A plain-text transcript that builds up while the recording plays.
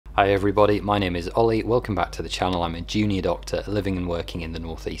Hi everybody, my name is Ollie, welcome back to the channel. I'm a junior doctor living and working in the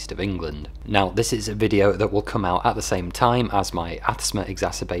northeast of England. Now this is a video that will come out at the same time as my asthma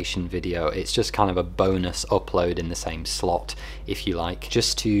exacerbation video. It's just kind of a bonus upload in the same slot, if you like,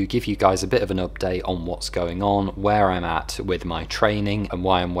 just to give you guys a bit of an update on what's going on, where I'm at with my training and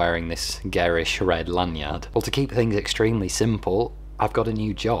why I'm wearing this garish red lanyard. Well, to keep things extremely simple, I've got a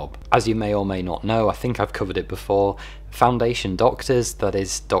new job. As you may or may not know, I think I've covered it before, foundation doctors, that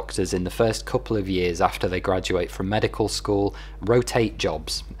is doctors in the first couple of years after they graduate from medical school, rotate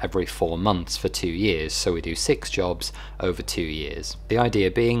jobs every 4 months for 2 years, so we do 6 jobs over 2 years. The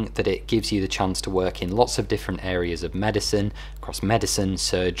idea being that it gives you the chance to work in lots of different areas of medicine, across medicine,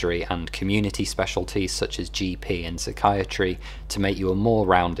 surgery and community specialties such as GP and psychiatry, to make you a more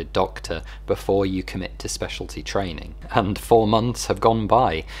rounded doctor before you commit to specialty training. And 4 months have gone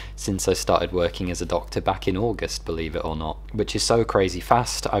by since I started working as a doctor back in August, believe it or not, which is so crazy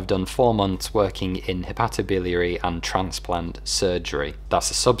fast. I've done 4 months working in hepatobiliary and transplant surgery.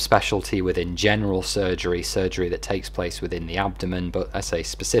 That's a subspecialty within general surgery, surgery that takes place within the abdomen, but I say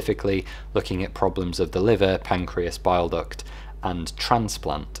specifically looking at problems of the liver, pancreas, bile duct and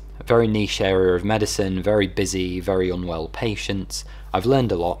transplant. A very niche area of medicine, very busy, very unwell patients. I've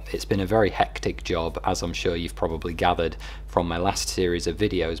learned a lot. It's been a very hectic job, as I'm sure you've probably gathered from my last series of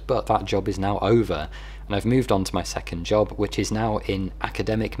videos, but that job is now over and I've moved on to my second job, which is now in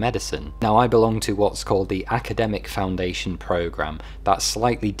academic medicine. Now I belong to what's called the Academic Foundation Programme. That's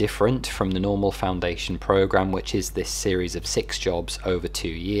slightly different from the normal foundation programme, which is this series of 6 jobs over 2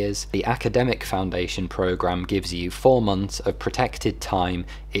 years. The Academic Foundation Programme gives you 4 months of protected time.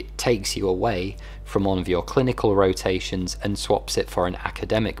 It takes you away from one of your clinical rotations and swaps it for an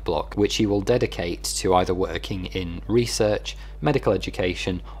academic block, which you will dedicate to either working in research, medical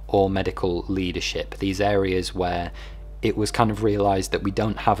education or medical leadership, these areas where it was kind of realised that we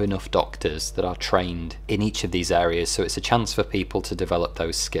don't have enough doctors that are trained in each of these areas, so it's a chance for people to develop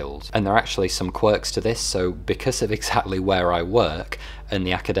those skills. And there are actually some quirks to this, so because of exactly where I work and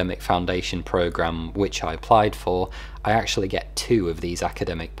the Academic Foundation Programme which I applied for, I actually get 2 of these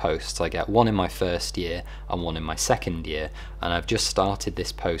academic posts. I get 1 in my first year and 1 in my second year, and I've just started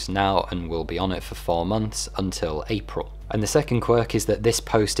this post now and will be on it for 4 months until April. And the second quirk is that this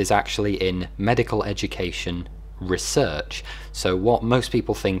post is actually in medical education research. So what most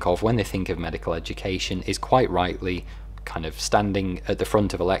people think of when they think of medical education is quite rightly kind of standing at the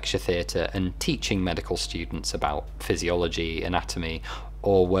front of a lecture theatre and teaching medical students about physiology, anatomy,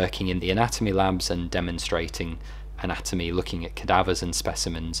 or working in the anatomy labs and demonstrating anatomy, looking at cadavers and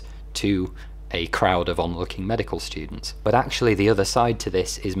specimens to a crowd of onlooking medical students. But actually the other side to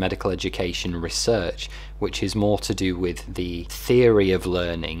this is medical education research, which is more to do with the theory of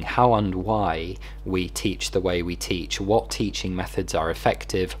learning, how and why we teach the way we teach, what teaching methods are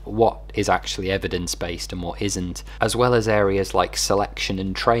effective, what is actually evidence-based and what isn't, as well as areas like selection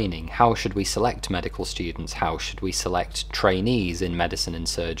and training. How should we select medical students? How should we select trainees in medicine and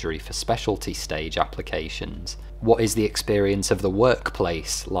surgery for specialty stage applications? What is the experience of the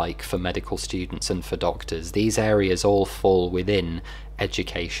workplace like for medical students and for doctors? These areas all fall within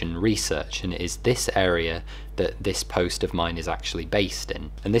education research, and it is this area that this post of mine is actually based in.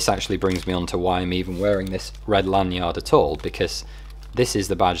 And this actually brings me on to why I'm even wearing this red lanyard at all, because this is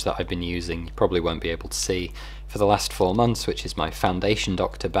the badge that I've been using, you probably won't be able to see, for the last 4 months, which is my foundation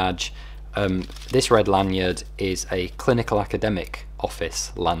doctor badge. This red lanyard is a clinical academic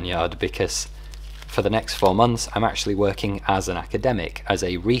office lanyard because for the next 4 months I'm actually working as an academic, as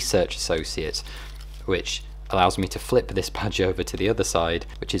a research associate, which allows me to flip this badge over to the other side,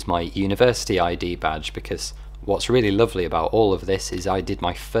 which is my university ID badge, because what's really lovely about all of this is I did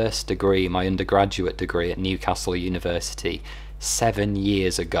my first degree, my undergraduate degree at Newcastle University 7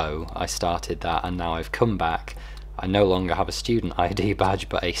 years ago. I started that and now I've come back. I no longer have a student ID badge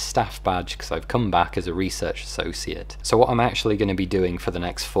but a staff badge because I've come back as a research associate. So what I'm actually going to be doing for the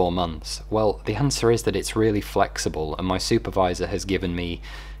next 4 months? Well, the answer is that it's really flexible, and my supervisor has given me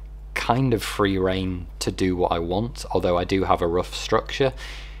kind of free rein to do what I want, although I do have a rough structure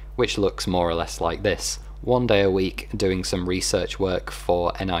which looks more or less like this. 1 day a week doing some research work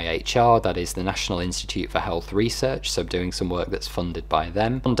for NIHR, that is the National Institute for Health Research, so doing some work that's funded by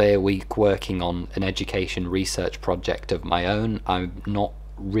them. 1 day a week working on an education research project of my own. I'm not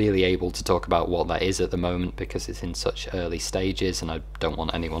really able to talk about what that is at the moment because it's in such early stages and I don't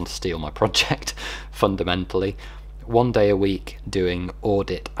want anyone to steal my project fundamentally. 1 day a week doing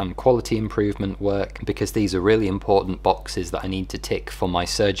audit and quality improvement work, because these are really important boxes that I need to tick for my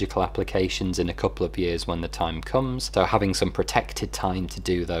surgical applications in a couple of years when the time comes, so having some protected time to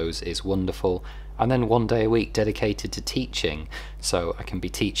do those is wonderful. and then 1 day a week dedicated to teaching, so I can be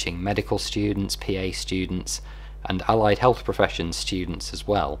teaching medical students, PA students, and allied health professions students as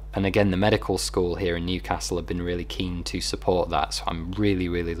well. And again, the medical school here in Newcastle have been really keen to support that, so I'm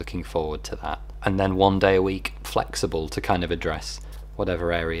really looking forward to that. And then 1 day a week flexible to kind of address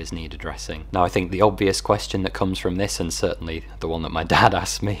whatever areas need addressing. Now I think the obvious question that comes from this, and certainly the one that my dad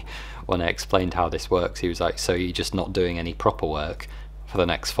asked me when I explained how this works, he was like, so you're just not doing any proper work for the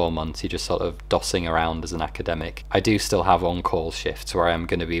next 4 months, you're just sort of dossing around as an academic. I do still have on-call shifts where I am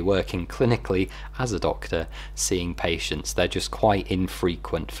going to be working clinically as a doctor, seeing patients. They're just quite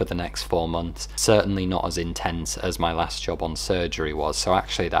infrequent for the next 4 months, certainly not as intense as my last job on surgery was, so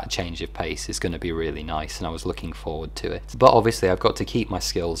actually that change of pace is going to be really nice and I was looking forward to it. But obviously I've got to keep my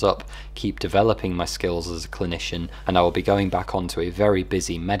skills up, keep developing my skills as a clinician, and I will be going back onto a very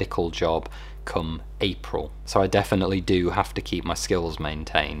busy medical job come April, so I definitely do have to keep my skills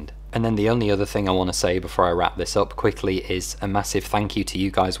maintained. And then the only other thing I want to say before I wrap this up quickly is a massive thank you to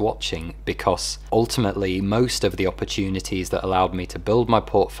you guys watching, because ultimately most of the opportunities that allowed me to build my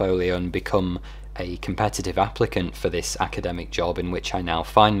portfolio and become a competitive applicant for this academic job in which I now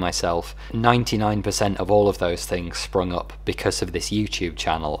find myself, 99% of all of those things sprung up because of this YouTube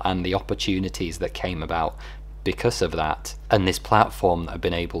channel and the opportunities that came about because of that, and this platform that I've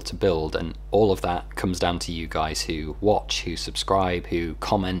been able to build. And all of that comes down to you guys who watch, who subscribe, who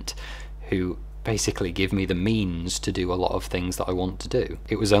comment, who basically give me the means to do a lot of things that I want to do.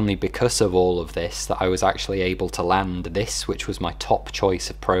 It was only because of all of this that I was actually able to land this, which was my top choice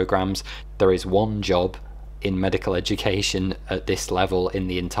of programs. There is one job in medical education at this level in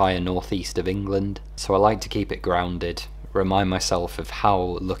the entire northeast of England, so I like to keep it grounded, remind myself of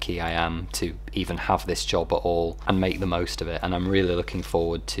how lucky I am to even have this job at all and make the most of it. And I'm really looking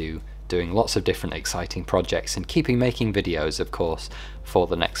forward to doing lots of different exciting projects and keeping making videos, of course, for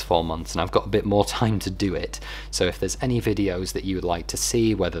the next 4 months, and I've got a bit more time to do it. So if there's any videos that you would like to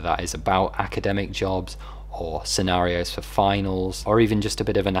see, whether that is about academic jobs or scenarios for finals, or even just a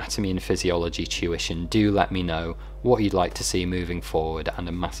bit of anatomy and physiology tuition, do let me know what you'd like to see moving forward, and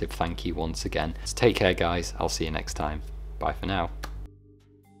a massive thank you once again. So take care guys, I'll see you next time. Bye for now.